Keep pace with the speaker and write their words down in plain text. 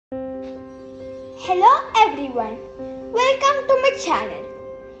Hello everyone, welcome to my channel.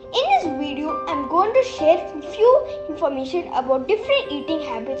 In this video, I'm going to share a few information about different eating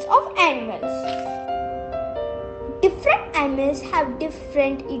habits of animals. Different animals have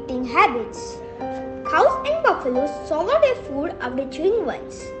different eating habits. Cows and buffaloes swallow their food after chewing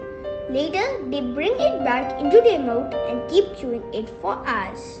once. Later, they bring it back into their mouth and keep chewing it for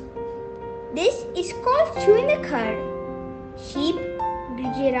hours. This is called chewing the cud. Sheep,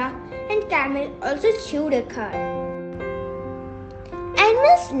 giraffe, and camel also chew the cud.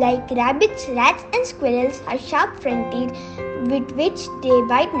 Animals like rabbits, rats, and squirrels have sharp front teeth with which they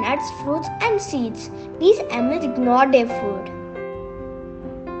bite nuts, fruits, and seeds. These animals ignore their food.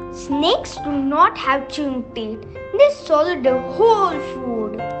 Snakes do not have chewing teeth. They swallow the whole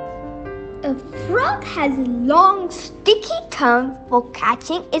food. A frog has a long, sticky tongue for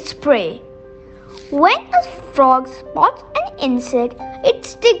catching its prey. When a frog spots an insect, it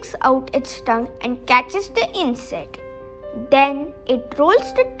sticks out its tongue and catches the insect. Then it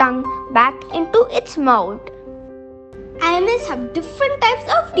rolls the tongue back into its mouth. Animals have different types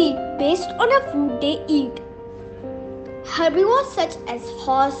of teeth based on the food they eat. Herbivores such as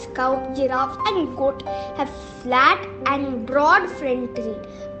horse, cow, giraffe, and goat have flat and broad front teeth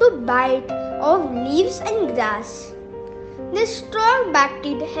to bite off leaves and grass. The strong back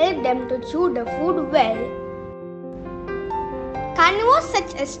teeth help them to chew the food well. Carnivores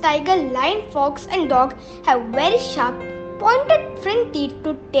such as tiger, lion, fox, and dog have very sharp, pointed front teeth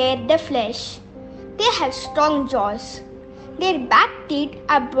to tear the flesh. They have strong jaws. Their back teeth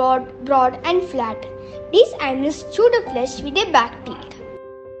are broad and flat. These animals chew the flesh with their back teeth.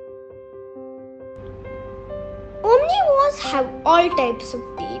 Omnivores have all types of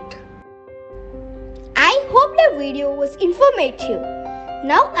teeth. I hope the video was informative.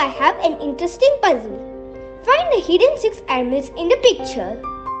 Now I have an interesting puzzle. Find the hidden 6 animals in the picture.